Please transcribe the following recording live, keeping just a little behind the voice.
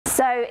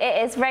So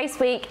it is race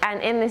week,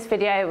 and in this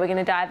video we're going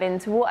to dive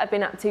into what I've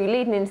been up to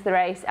leading into the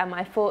race and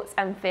my thoughts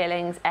and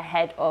feelings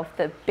ahead of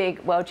the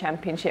big World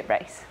Championship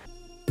race.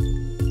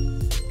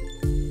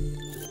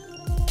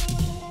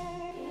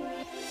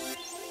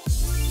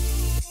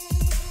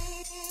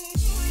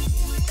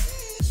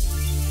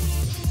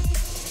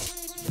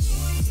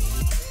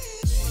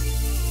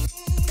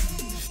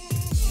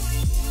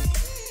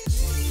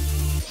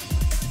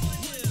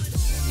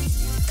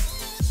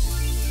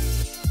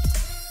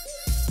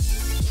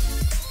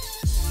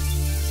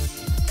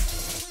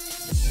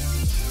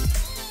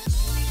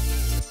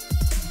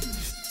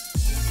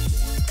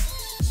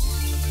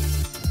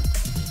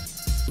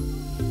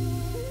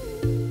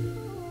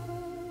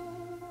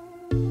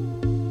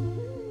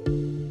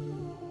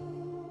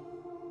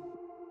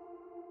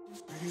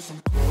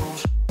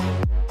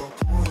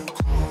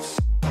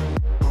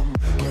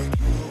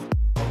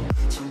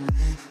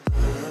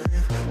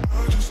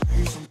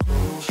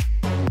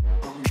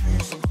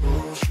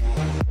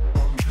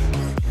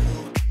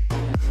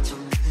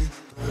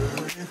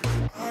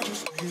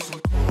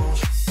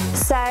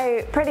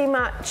 So pretty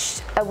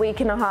much a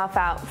week and a half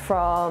out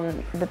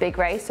from the big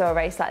race, or a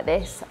race like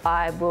this,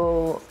 I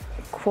will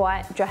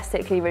quite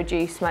drastically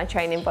reduce my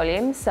training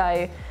volume.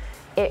 So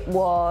it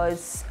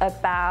was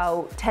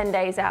about 10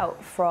 days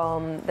out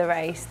from the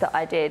race that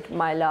I did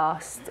my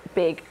last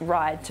big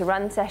ride to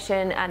run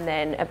session, and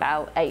then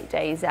about 8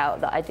 days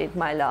out that I did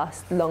my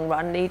last long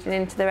run leading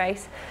into the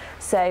race.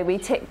 So we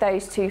ticked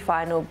those two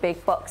final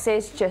big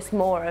boxes, just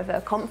more of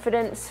a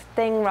confidence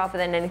thing rather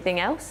than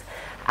anything else.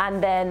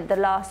 And then the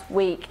last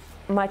week,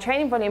 my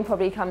training volume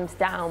probably comes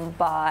down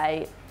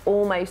by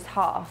almost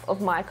half of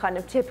my kind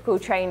of typical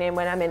training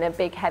when I'm in a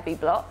big heavy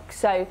block.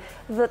 So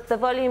the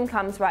volume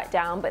comes right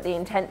down, but the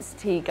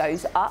intensity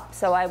goes up.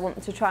 So I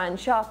want to try and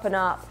sharpen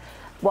up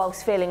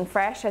whilst feeling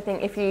fresh. I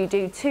think if you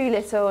do too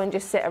little and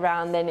just sit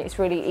around, then it's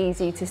really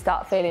easy to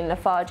start feeling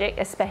lethargic,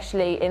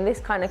 especially in this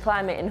kind of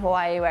climate in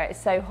Hawaii where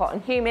it's so hot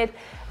and humid.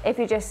 If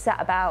you just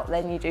sat about,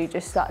 then you do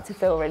just start to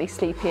feel really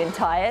sleepy and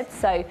tired.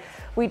 So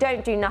we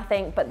don't do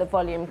nothing, but the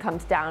volume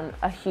comes down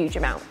a huge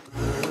amount.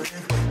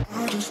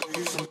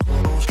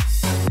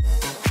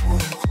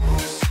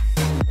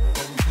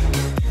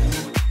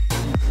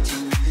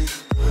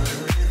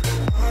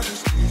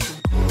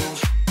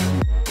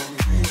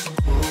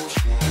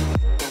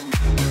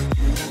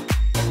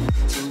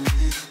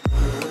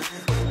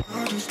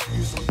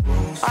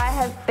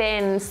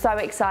 Been so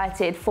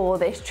excited for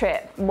this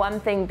trip.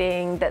 One thing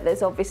being that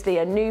there's obviously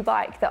a new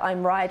bike that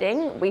I'm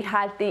riding. We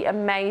had the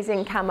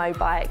amazing camo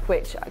bike,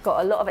 which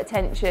got a lot of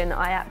attention.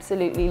 I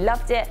absolutely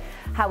loved it.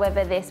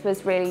 However, this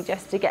was really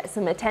just to get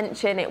some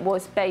attention. It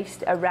was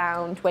based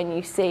around when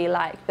you see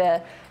like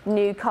the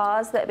new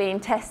cars that are being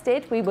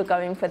tested. We were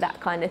going for that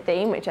kind of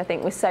theme, which I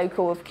think was so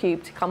cool of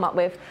Cube to come up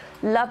with.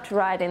 Loved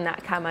riding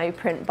that camo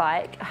print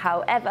bike.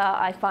 However,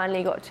 I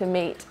finally got to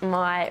meet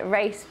my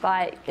race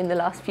bike in the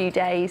last few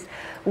days,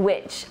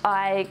 which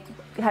I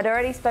had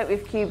already spoke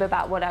with Cube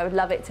about what I would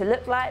love it to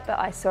look like, but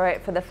I saw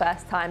it for the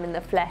first time in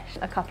the flesh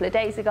a couple of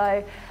days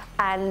ago,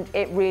 and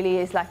it really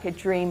is like a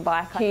dream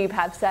bike. Cube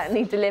have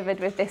certainly delivered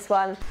with this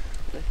one.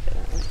 Look at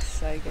that, it's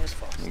so good.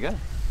 There you go.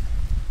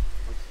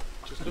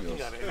 Just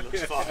looking at it, it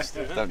looks fast.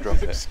 Don't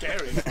drop it. It's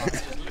scary fast,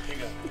 just looking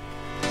at it.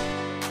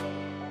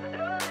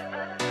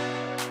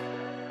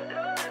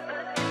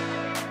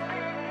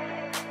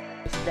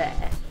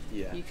 There,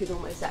 yeah. You could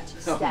almost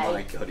actually stay. Oh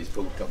my god, he's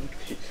pulled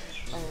donkey.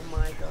 Oh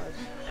my god.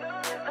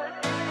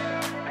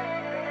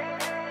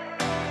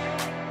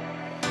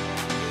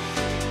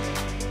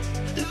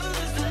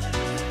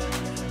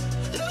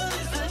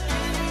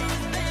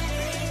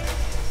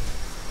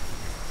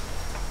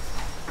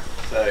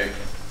 So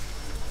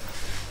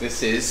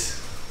this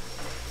is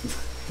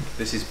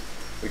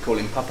we call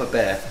him Papa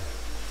Bear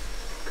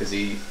because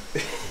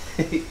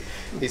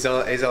he's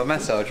our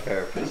massage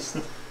therapist.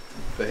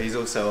 But he's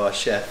also our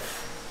chef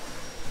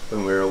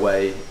when we're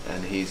away,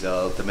 and he's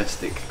our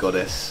domestic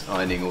goddess,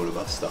 ironing all of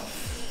our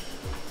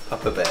stuff.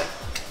 Papa Bear.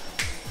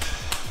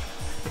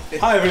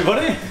 Hi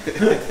everybody!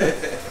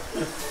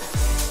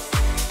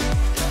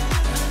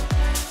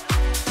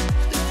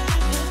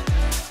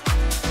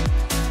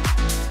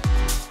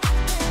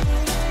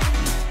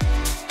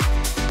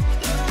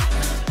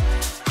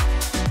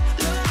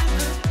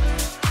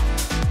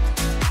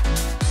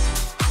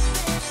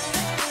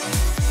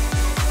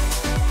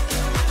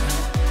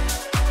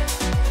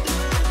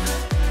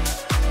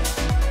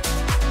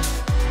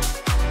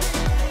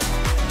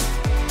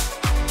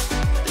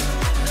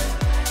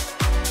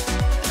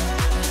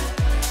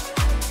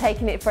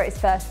 Taking it for its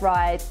first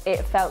ride,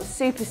 it felt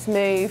super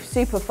smooth,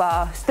 super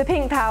fast. The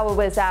pink power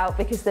was out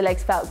because the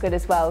legs felt good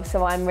as well,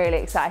 so I'm really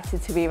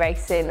excited to be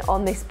racing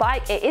on this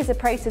bike. It is a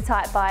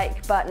prototype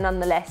bike, but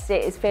nonetheless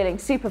it is feeling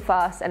super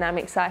fast, and I'm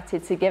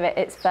excited to give it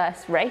its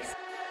first race.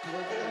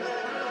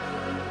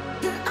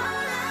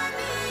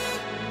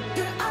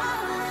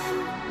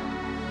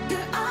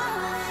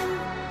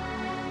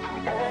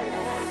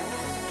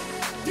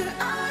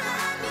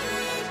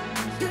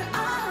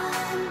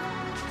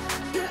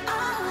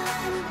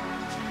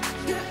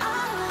 You're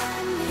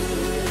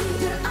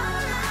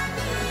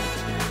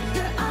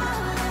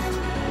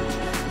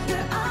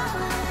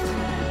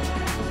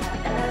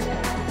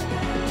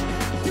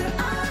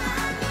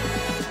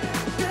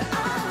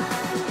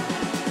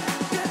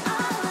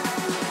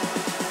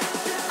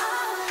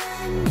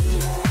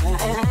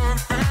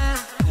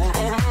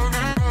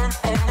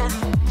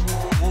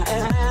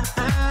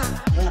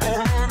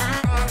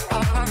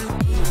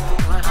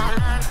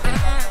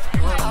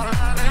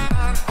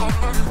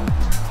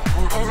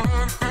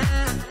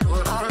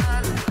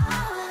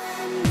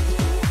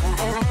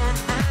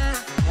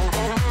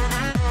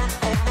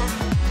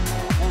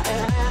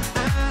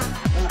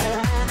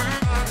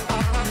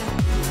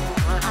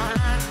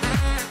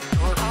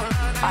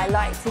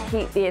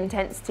keep the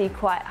intensity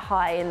quite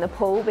high in the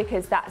pool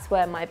because that's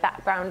where my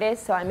background is,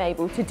 so I'm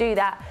able to do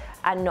that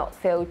and not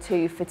feel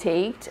too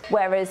fatigued.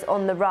 Whereas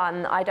on the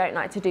run, I don't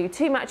like to do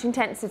too much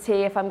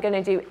intensity. If I'm going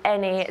to do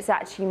any, it's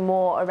actually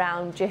more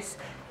around just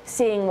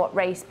seeing what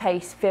race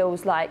pace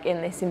feels like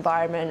in this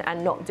environment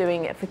and not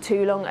doing it for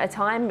too long at a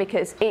time,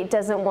 because it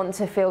doesn't want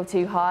to feel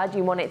too hard.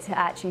 You want it to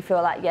actually feel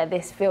like, yeah,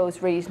 this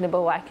feels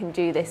reasonable, I can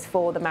do this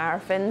for the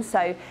marathon.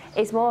 So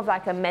it's more of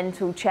like a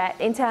mental check.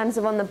 In terms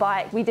of on the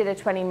bike, we did a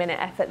 20-minute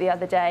effort the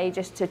other day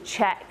just to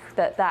check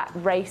that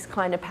race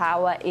kind of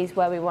power is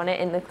where we want it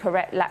in the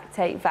correct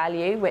lactate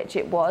value, which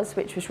it was,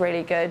 which was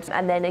really good.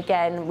 And then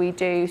again, we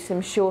do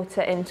some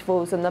shorter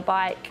intervals on the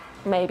bike.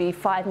 Maybe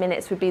 5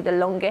 minutes would be the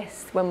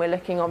longest when we're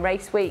looking on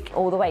race week,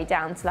 all the way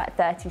down to like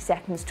 30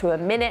 seconds to a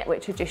minute,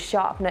 which are just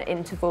sharpener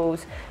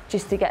intervals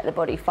just to get the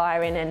body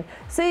firing. And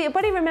so your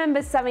body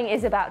remembers something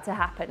is about to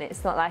happen.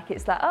 It's not like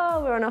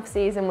oh, we're on off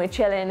season, we're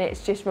chilling.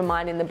 It's just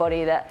reminding the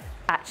body that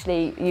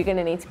actually you're going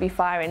to need to be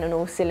firing on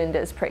all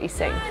cylinders pretty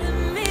soon.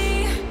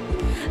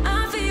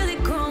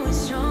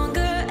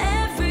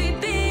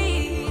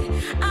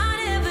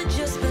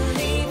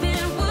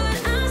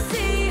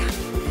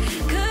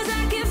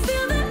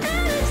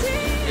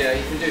 Yeah,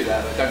 you can do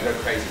that, but don't go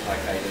crazy high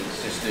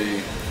cadence. Just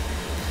do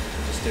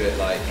it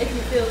like. If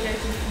you feel good, you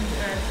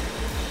can add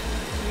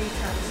 3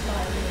 times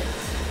 5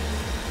 minutes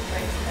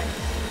race pace.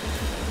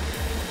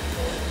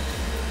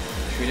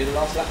 Should we do the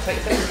last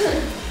lactate test?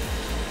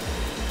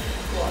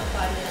 What,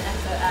 5-minute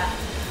effort at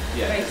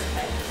race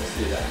pace? Let's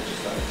do that.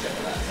 Just like check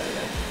the lactate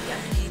then.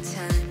 Many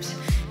times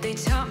they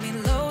taught me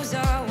lows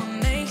are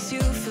what makes you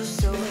feel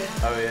so.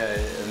 Oh yeah,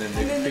 and then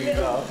the feet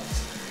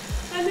laughs.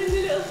 And then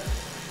the little.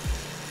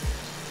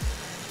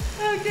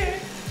 Okay.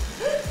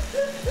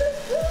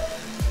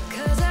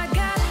 Cause I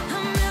got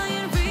a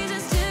million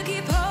reasons to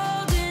keep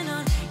holding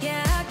on.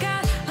 Yeah, I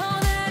got all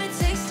that it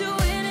takes to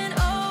win and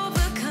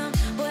overcome.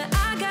 What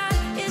I got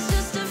is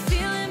just a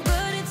feeling,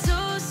 but it's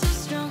oh so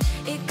strong.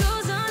 It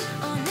goes on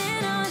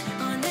and on,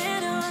 on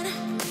and on.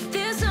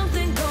 There's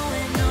something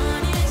going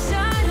on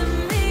inside of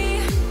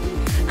me.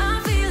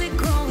 I feel it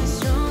growing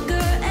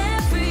stronger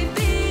every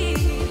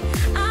beat.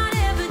 I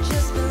never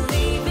just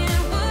believe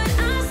in what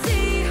I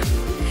see.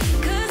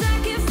 Cause I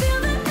can feel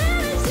the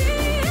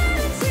energy,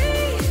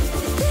 energy,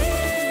 the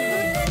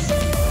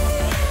energy.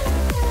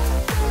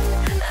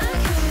 I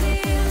can feel it,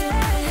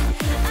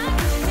 I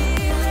can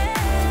feel it.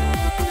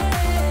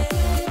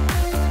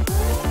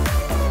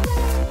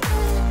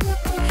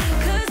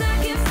 Cause I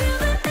can feel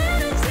the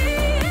energy,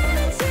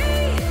 energy.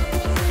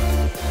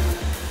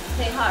 I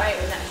think heart rate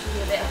was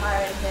actually a bit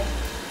higher in here.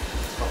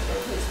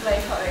 It's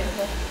way hotter in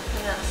here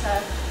than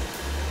outside.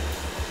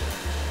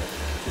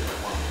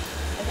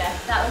 Okay,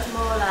 that was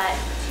more like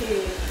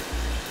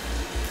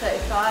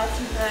 2:35,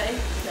 2:30.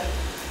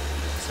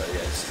 So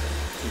yes,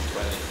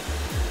 220.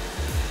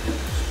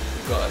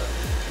 We've got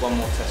one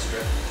more test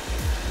strip.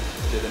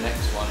 Do the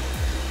next one.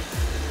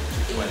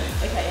 220.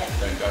 Okay, yeah.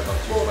 Don't go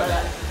above Or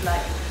 220.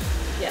 like,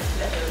 yeah,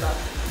 definitely above.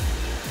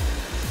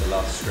 It's the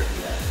last strip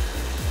there.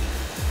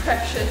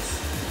 Precious.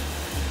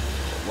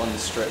 One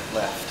strip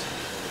left.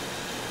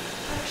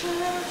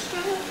 Precious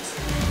strips.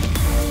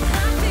 I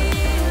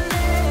feel it.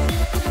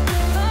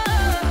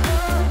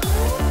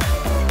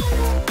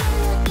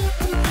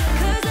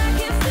 Cause I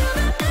can feel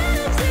the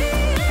energy,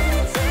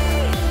 energy.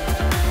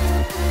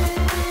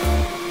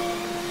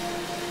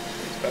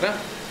 It's better.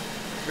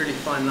 Really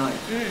fine line.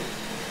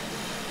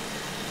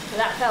 But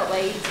that felt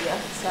way easier,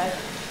 so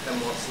 10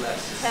 watts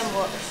less. 10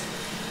 watts.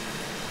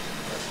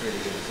 That's really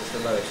good. That's the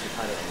lowest you've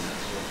had it on.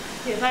 That's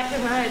all. If I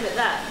can arrive at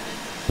that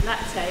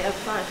lactate, I'm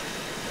fine.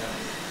 Yeah.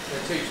 So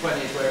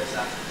 220 is where it's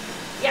at.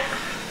 Yeah.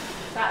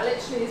 That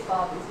literally is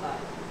Barbie's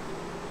bike.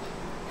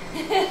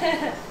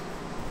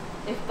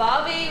 If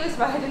Barbie was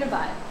riding a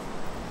bike,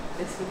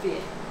 this would be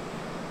it.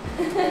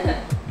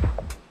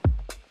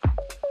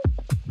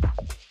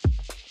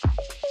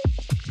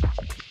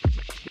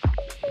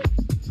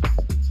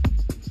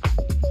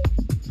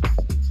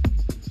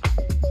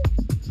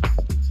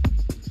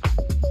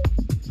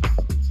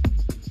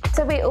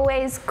 So we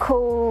always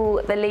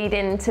call the lead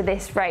into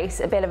this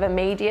race a bit of a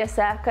media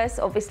circus.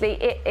 Obviously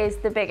it is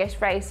the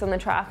biggest race on the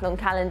triathlon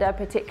calendar,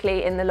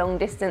 particularly in the long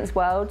distance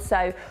world.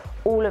 So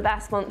all of our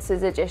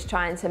sponsors are just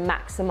trying to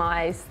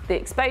maximise the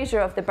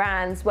exposure of the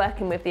brands,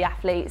 working with the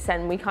athletes,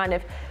 and we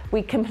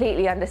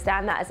completely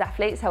understand that as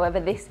athletes. However,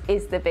 this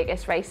is the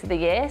biggest race of the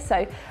year,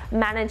 so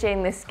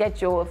managing the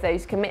schedule of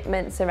those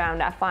commitments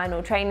around our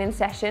final training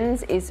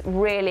sessions is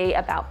really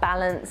about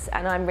balance,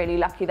 and I'm really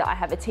lucky that I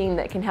have a team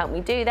that can help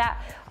me do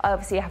that. I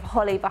obviously have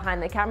Holly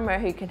behind the camera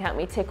who can help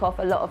me tick off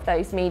a lot of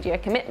those media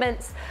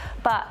commitments,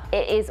 but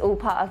it is all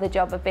part of the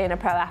job of being a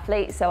pro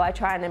athlete, so I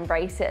try and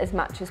embrace it as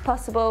much as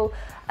possible.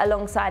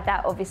 Alongside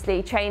that,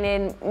 obviously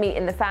training,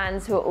 meeting the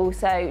fans who are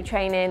also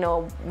training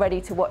or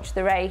ready to watch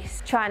the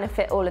race. Trying to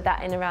fit all of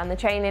that in around the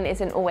training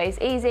isn't always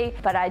easy,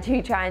 but I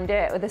do try and do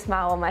it with a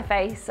smile on my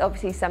face.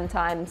 Obviously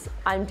sometimes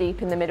I'm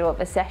deep in the middle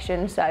of a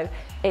session, so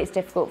it's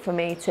difficult for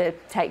me to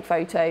take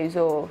photos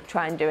or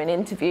try and do an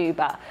interview,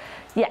 but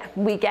yeah,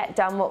 we get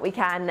done what we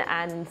can,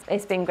 and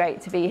it's been great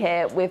to be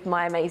here with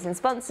my amazing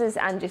sponsors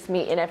and just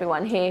meeting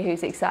everyone here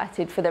who's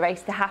excited for the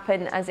race to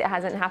happen, as it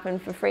hasn't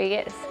happened for 3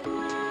 years.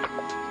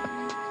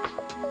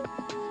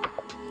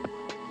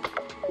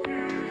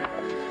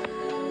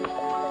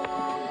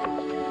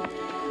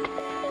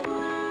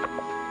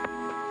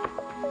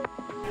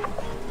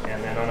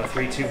 And then on a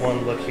 3, 2,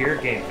 1 look here,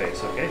 game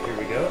face. Okay, here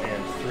we go.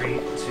 And 3, 2,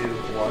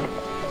 1.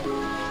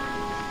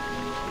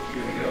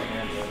 Here we go.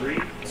 And 3,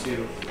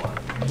 2, 1.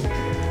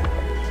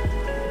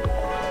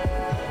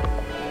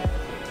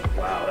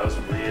 Wow, that was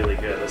really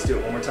good. Let's do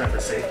it one more time for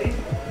safety.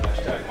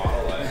 Hashtag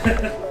model life.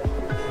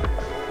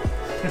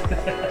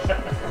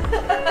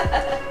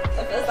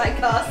 That feels like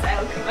car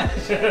sale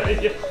commercial.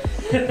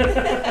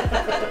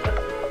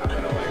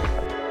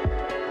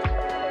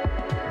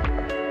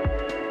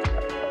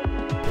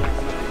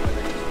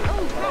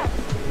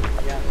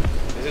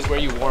 This is where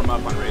you warm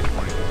up on race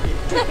morning.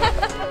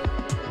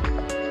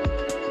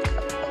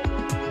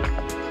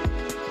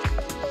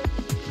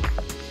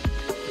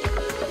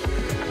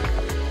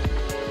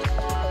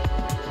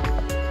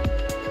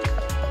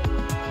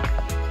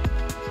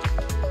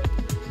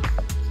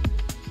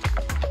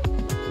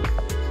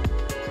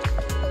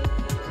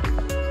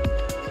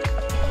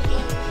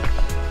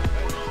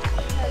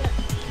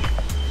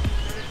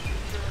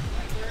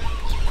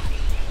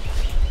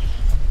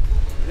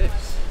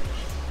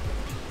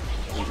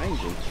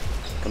 Amazing.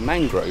 A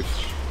mangrove.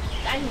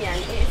 Banyan,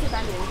 it is a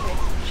banyan tree.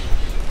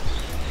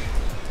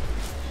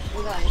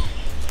 We're going.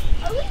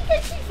 I wouldn't go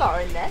too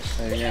far in there.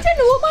 Yeah. You don't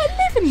know what might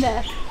live in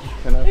there.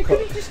 And I've They got,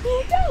 could have just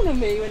rolled down on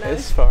me when I was...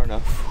 it's far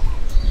enough.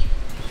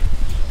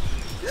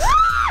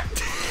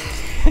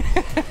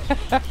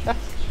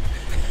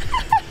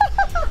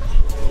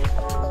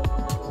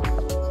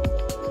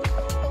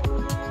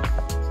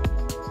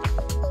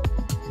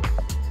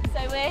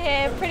 So we're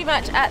here pretty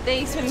much at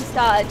the swim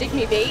start at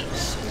Digby Beach,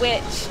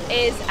 which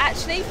is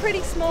actually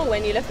pretty small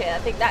when you look at it. I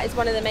think that is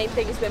one of the main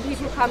things when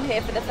people come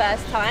here for the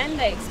first time.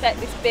 They expect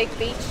this big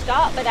beach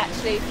start, but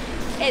actually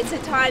it's a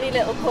tiny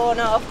little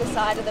corner off the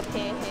side of the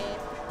pier here.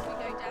 We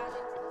go down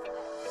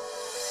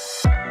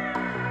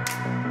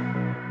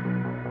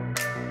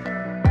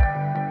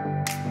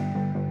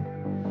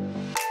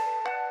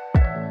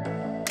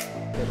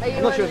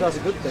I'm not sure if that's a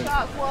good thing.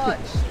 Shark watch,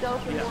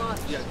 dolphin watch.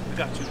 Yeah, we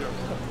got you, girl.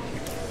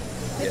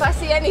 If I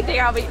see anything,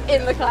 I'll be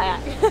in the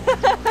kayak.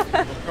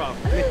 No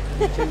problem.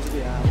 Change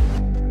the hour.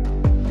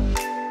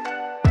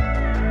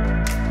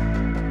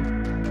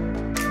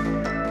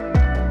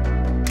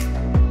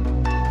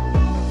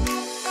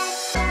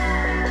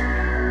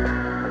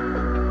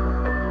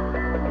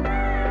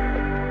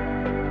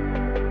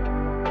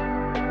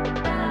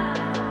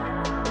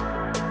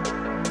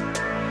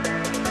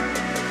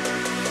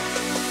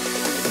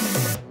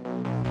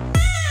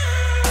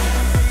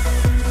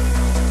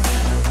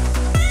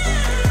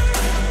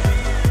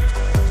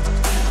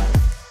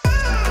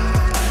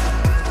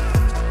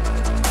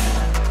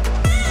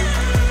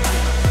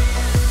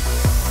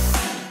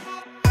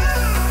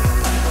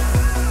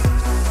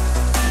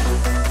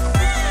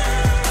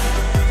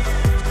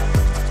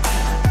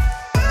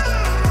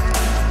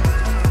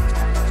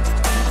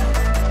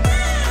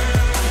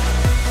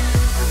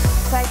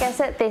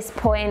 At this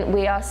point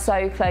we are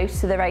so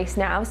close to the race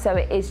now, so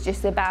it is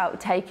just about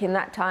taking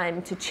that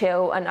time to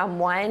chill and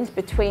unwind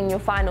between your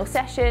final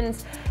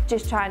sessions,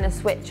 just trying to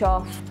switch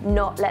off,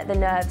 not let the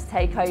nerves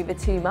take over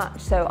too much.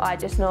 So I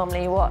just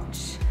normally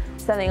watch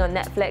something on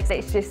Netflix.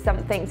 It's just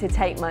something to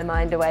take my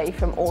mind away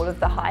from all of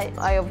the hype.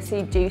 I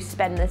obviously do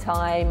spend the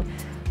time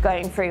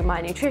going through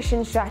my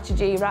nutrition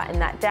strategy, writing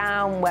that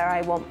down, where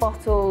I want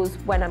bottles,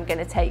 when I'm going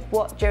to take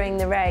what during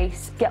the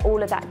race, get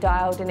all of that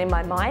dialed in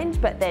my mind,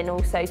 but then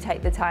also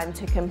take the time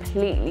to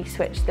completely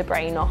switch the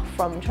brain off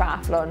from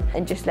triathlon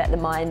and just let the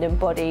mind and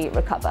body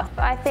recover.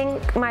 I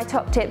think my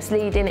top tips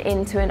leading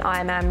into an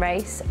Ironman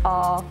race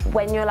are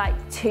when you're like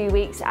 2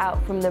 weeks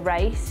out from the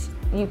race,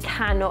 you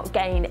cannot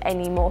gain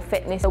any more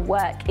fitness. The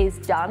work is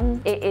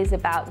done. It is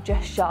about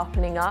just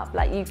sharpening up.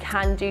 Like, you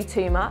can do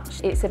too much.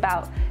 It's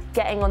about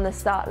getting on the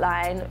start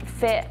line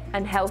fit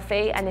and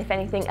healthy, and if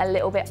anything a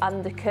little bit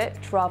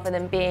undercooked rather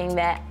than being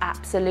there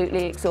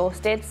absolutely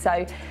exhausted.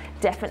 So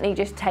definitely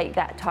just take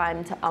that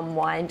time to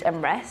unwind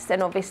and rest.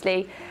 And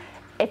obviously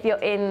if you're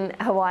in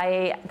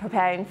Hawaii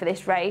preparing for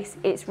this race,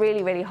 it's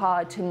really, really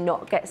hard to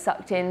not get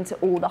sucked into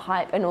all the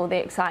hype and all the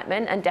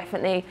excitement. And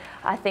definitely,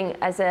 I think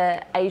as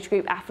an age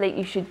group athlete,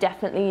 you should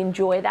definitely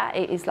enjoy that.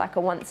 It is like a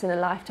once in a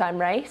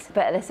lifetime race.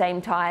 But at the same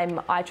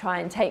time, I try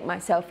and take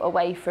myself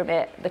away from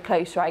it the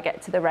closer I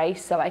get to the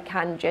race, so I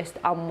can just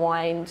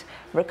unwind,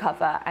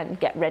 recover, and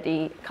get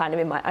ready kind of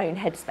in my own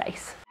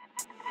headspace.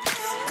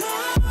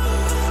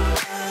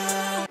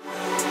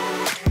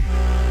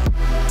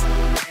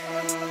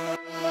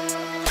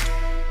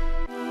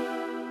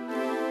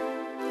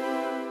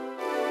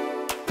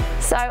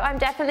 So I'm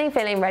definitely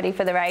feeling ready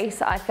for the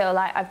race. I feel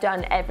like I've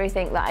done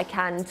everything that I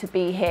can to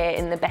be here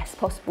in the best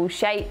possible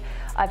shape.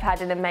 I've had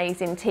an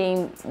amazing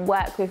team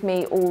work with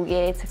me all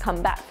year to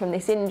come back from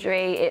this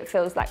injury. It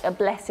feels like a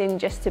blessing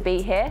just to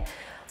be here.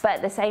 But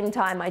at the same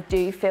time, I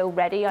do feel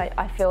ready.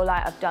 I feel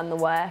like I've done the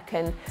work,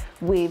 and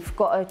we've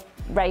got a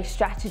race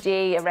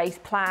strategy, a race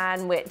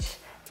plan, which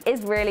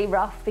is really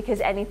rough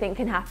because anything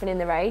can happen in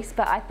the race.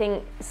 But I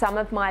think some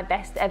of my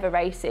best ever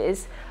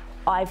races,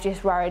 I've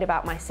just worried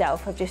about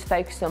myself. I've just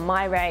focused on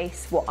my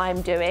race, what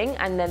I'm doing,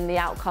 and then the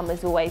outcome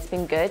has always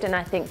been good. And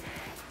I think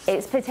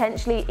it's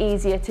potentially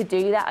easier to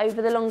do that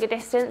over the longer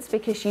distance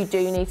because you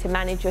do need to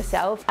manage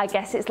yourself. I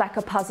guess it's like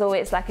a puzzle,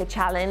 it's like a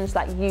challenge,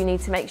 like you need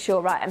to make sure,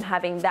 right, I'm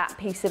having that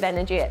piece of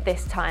energy at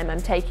this time,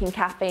 I'm taking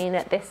caffeine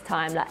at this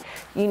time. Like,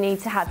 you need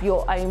to have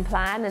your own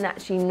plan and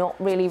actually not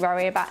really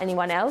worry about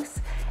anyone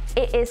else.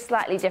 It is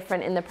slightly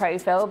different in the pro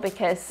field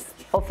because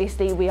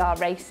obviously we are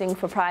racing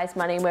for prize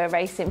money, we're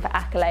racing for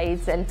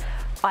accolades, and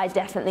I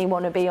definitely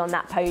want to be on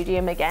that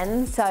podium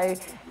again. So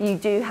you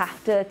do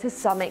have to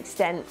some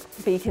extent,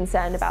 be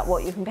concerned about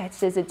what your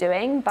competitors are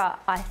doing. But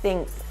I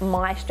think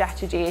my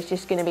strategy is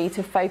just going to be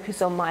to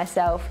focus on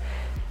myself,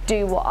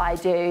 do what I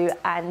do,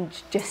 and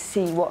just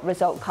see what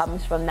result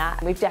comes from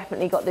that. We've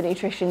definitely got the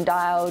nutrition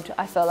dialed.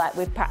 I feel like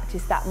we've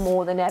practiced that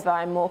more than ever.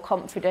 I'm more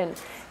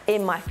confident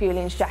in my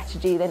fueling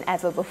strategy than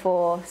ever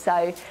before.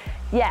 So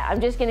yeah,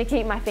 I'm just going to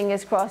keep my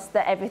fingers crossed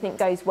that everything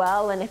goes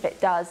well, and if it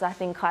does, I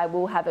think I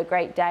will have a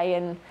great day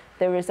and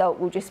the result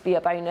will just be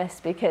a bonus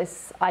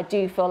because I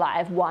do feel like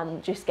I've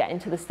won just getting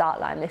to the start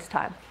line this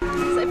time.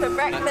 So for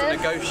breakfast, to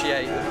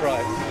negotiate the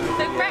price.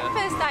 For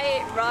breakfast I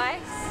eat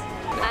rice,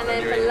 and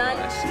then for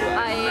lunch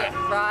I eat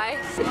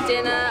rice, for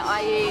dinner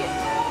I eat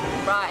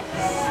rice.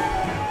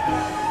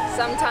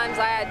 Sometimes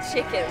I add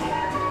chicken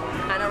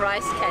and a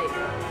rice cake.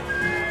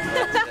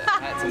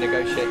 I had to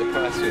negotiate the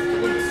price with the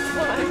woman.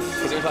 Why?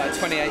 Because it was like a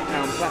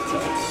 £28 platter.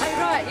 Oh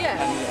right,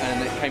 yeah.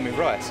 And it came with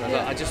rice. And I was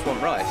like, I just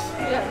want rice.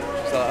 Yeah.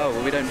 She's like, oh,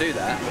 well, we don't do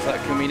that. I was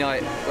like, can we not,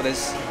 well,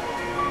 there's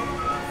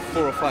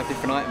 4 or 5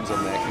 different items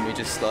on there. Can we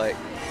just like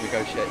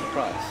negotiate the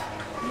price?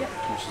 Yeah.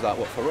 And she's like,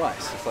 what, for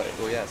rice? I was like,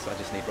 well, yes, I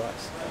just need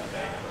rice.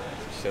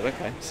 She said,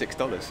 okay,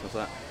 $6. I was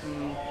like,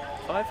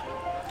 5?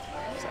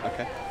 I was like,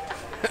 okay.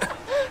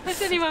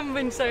 Has anyone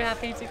been so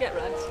happy to get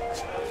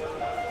rice?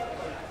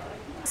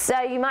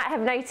 So you might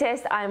have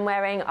noticed I'm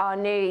wearing our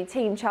new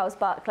Team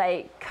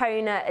Charles-Barclay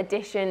Kona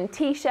Edition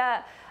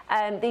t-shirt.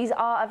 These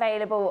are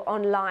available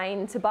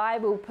online to buy.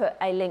 We'll put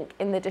a link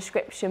in the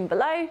description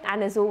below.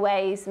 And as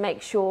always,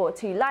 make sure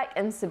to like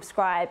and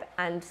subscribe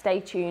and stay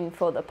tuned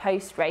for the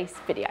post-race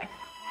video.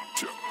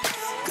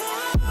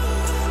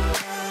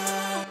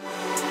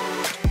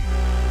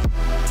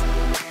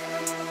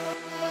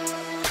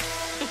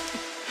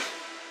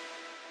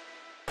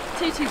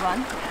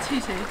 2-2-1,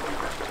 2-2,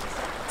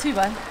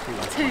 2-1,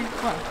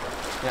 2-1.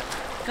 Yeah.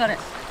 Got it.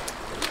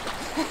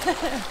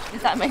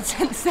 If that made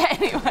sense to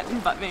anyone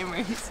but me and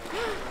Reese.